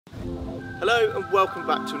Hello and welcome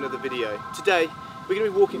back to another video. Today we're going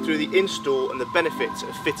to be walking through the install and the benefits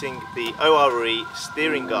of fitting the ORE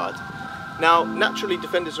steering guard. Now naturally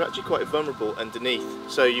defenders are actually quite vulnerable underneath,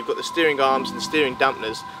 so you've got the steering arms and the steering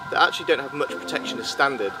dampeners that actually don't have much protection as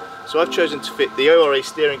standard. So I've chosen to fit the ORE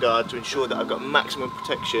steering guard to ensure that I've got maximum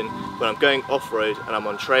protection when I'm going off-road and I'm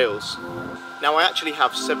on trails. Now I actually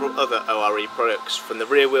have several other ORE products, from the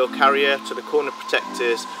rear wheel carrier to the corner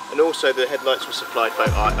protectors, and also the headlights were supplied by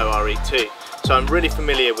ORE too. So I'm really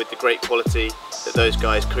familiar with the great quality that those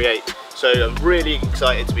guys create. So I'm really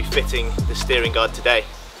excited to be fitting the steering guard today.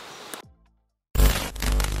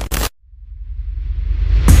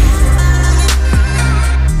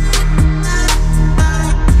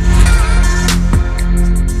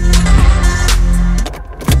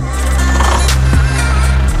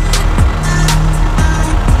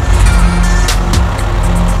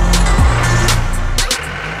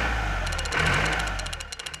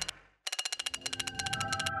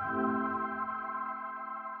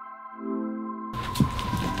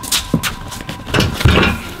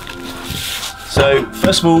 So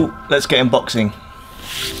first of all, let's get unboxing.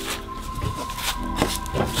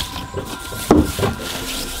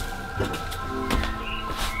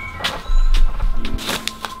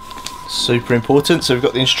 Super important, so we've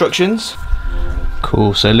got the instructions.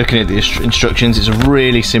 Cool, so looking at the instructions, it's a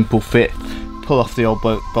really simple fit. Pull off the old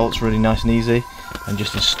bolts really nice and easy, and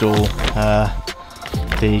just install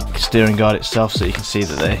the steering guard itself, so you can see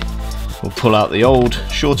that they will pull out the old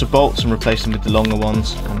shorter bolts and replace them with the longer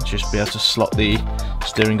ones, and just be able to slot the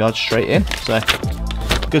steering guard straight in. So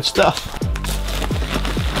good stuff.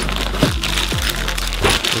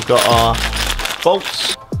 We've got our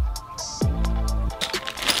bolts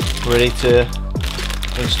ready to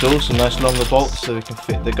install, some nice longer bolts so we can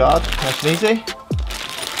fit the guard nice and easy.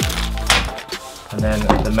 And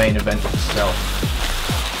then the main event itself.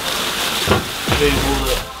 Move all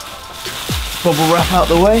the bubble wrap out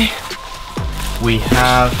the way. We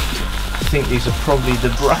have, I think these are probably the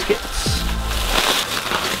brackets.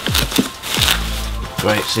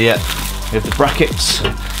 Great, so yeah, we have the brackets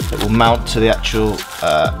that will mount to the actual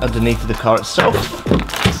underneath of the car itself.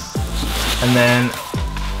 And then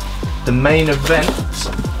the main event, let's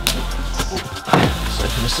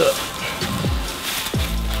open this up.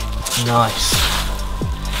 Nice.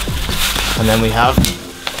 And then we have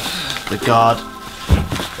the guard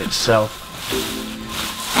itself.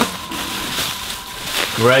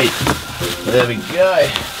 Great, there we go.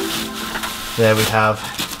 There we have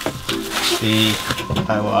the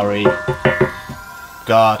ORE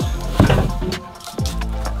guard.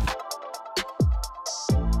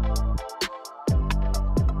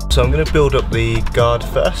 So I'm going to build up the guard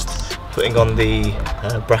first, putting on the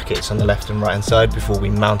brackets on the left and right hand side before we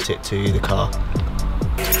mount it to the car.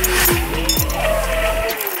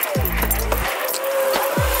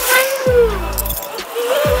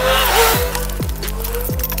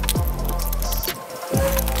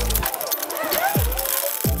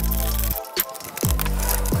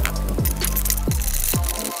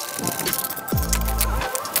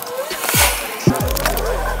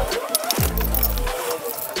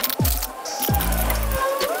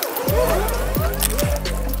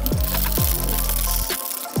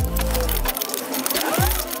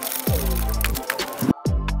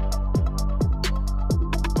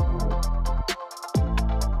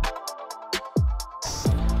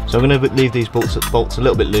 So I'm going to leave these bolts a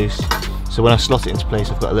little bit loose, so when I slot it into place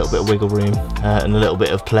I've got a little bit of wiggle room and a little bit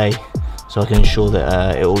of play, so I can ensure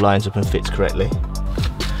that it all lines up and fits correctly.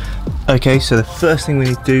 Okay, so the first thing we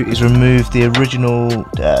need to do is remove the original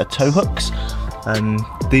tow hooks.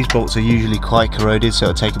 These bolts are usually quite corroded, so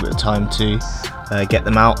it'll take a bit of time to get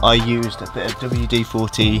them out. I used a bit of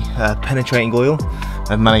WD-40 penetrating oil.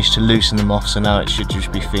 I've managed to loosen them off, so now it should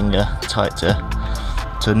just be finger tight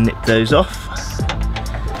to nip those off.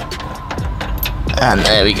 And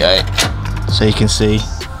there we go. So you can see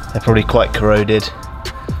they're probably quite corroded,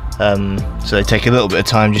 so they take a little bit of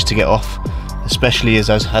time just to get off, especially as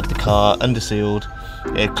I had the car undersealed.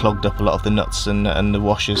 It had clogged up a lot of the nuts and the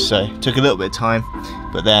washers, so it took a little bit of time,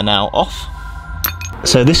 but they're now off.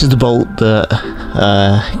 So this is the bolt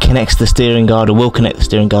that connects the steering guard, or will connect the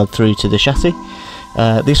steering guard through to the chassis.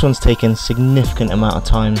 This one's taken a significant amount of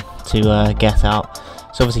time to get out.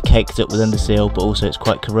 It's obviously caked up with underseal, but also it's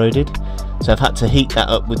quite corroded. So I've had to heat that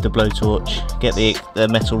up with the blowtorch, get the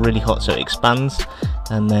metal really hot so it expands,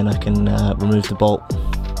 and then I can remove the bolt.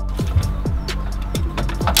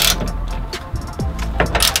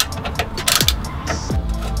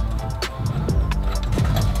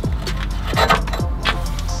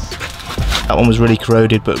 That one was really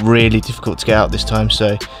corroded but really difficult to get out this time,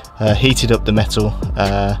 so heated up the metal,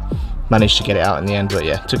 managed to get it out in the end, but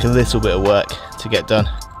yeah, took a little bit of work to get done.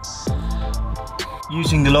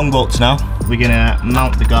 Using the long bolts now, we're going to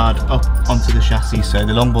mount the guard up onto the chassis, so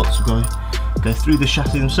the long bolts will go through the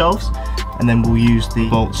chassis themselves, and then we'll use the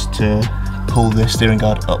bolts to pull the steering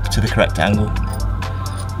guard up to the correct angle.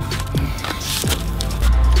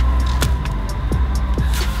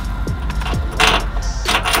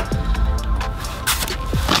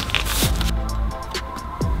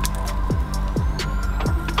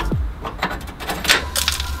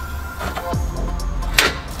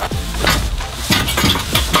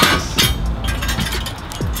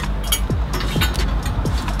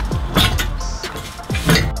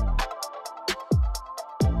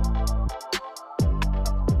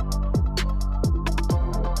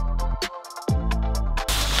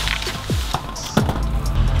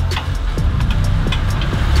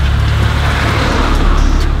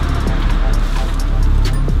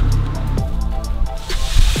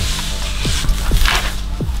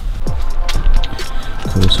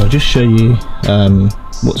 So I'll just show you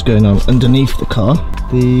what's going on underneath the car.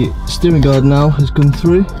 The steering guard now has come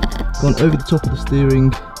through, gone over the top of the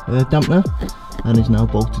steering dampener, and is now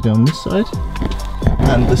bolted on this side.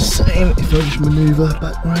 And the same, if I just manoeuvre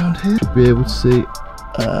back around here, you'll be able to see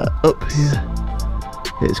up here,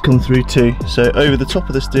 it's come through too. So over the top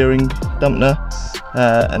of the steering dampener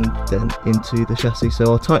and then into the chassis. So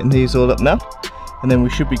I'll tighten these all up now, and then we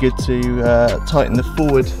should be good to tighten the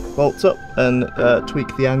forward bolts up and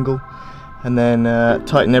tweak the angle, and then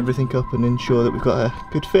tighten everything up and ensure that we've got a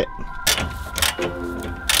good fit.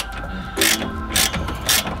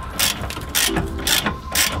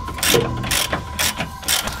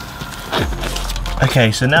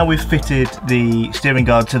 Okay, so now we've fitted the steering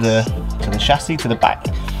guard to the chassis, to the back.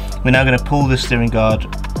 We're now going to pull the steering guard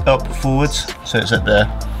up forwards so it's at the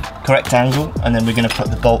correct angle, and then we're going to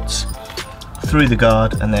put the bolts through the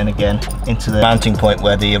guard and then again into the mounting point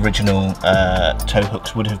where the original tow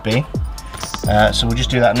hooks would have been. So we'll just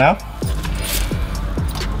do that now.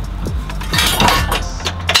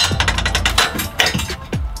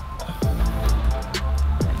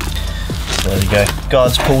 There we go,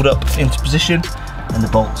 guard's pulled up into position and the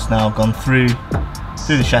bolts now gone through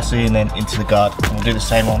the chassis and then into the guard, and we'll do the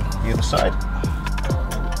same on the other side.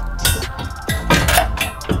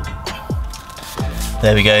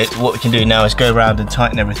 There we go. What we can do now is go around and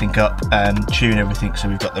tighten everything up and tune everything so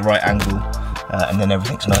we've got the right angle, and then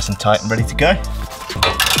everything's nice and tight and ready to go.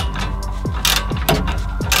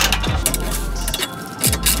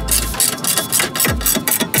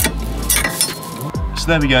 So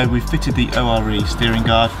there we go, we've fitted the ORE steering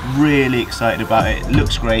guard. Really excited about it. It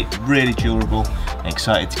looks great, really durable.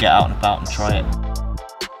 Excited to get out and about and try it.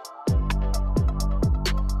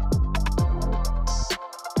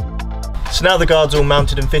 So now the guard's all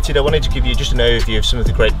mounted and fitted, I wanted to give you just an overview of some of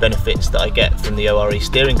the great benefits that I get from the ORE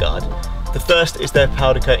steering guard. The first is their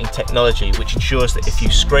powder coating technology, which ensures that if you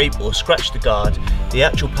scrape or scratch the guard, the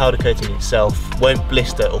actual powder coating itself won't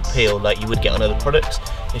blister or peel like you would get on other products,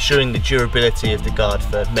 ensuring the durability of the guard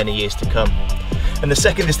for many years to come. And the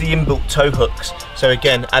second is the inbuilt tow hooks, so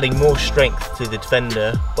again adding more strength to the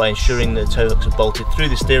Defender by ensuring the tow hooks are bolted through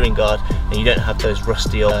the steering guard and you don't have those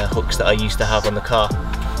rusty old hooks that I used to have on the car.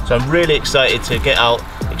 So I'm really excited to get out,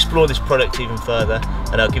 explore this product even further,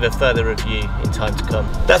 and I'll give a further review in time to come.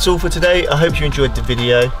 That's all for today. I hope you enjoyed the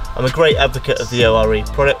video. I'm a great advocate of the ORE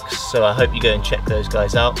products, so I hope you go and check those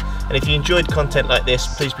guys out. And if you enjoyed content like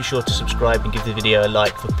this, please be sure to subscribe and give the video a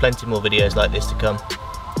like for plenty more videos like this to come.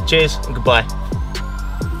 Cheers and goodbye.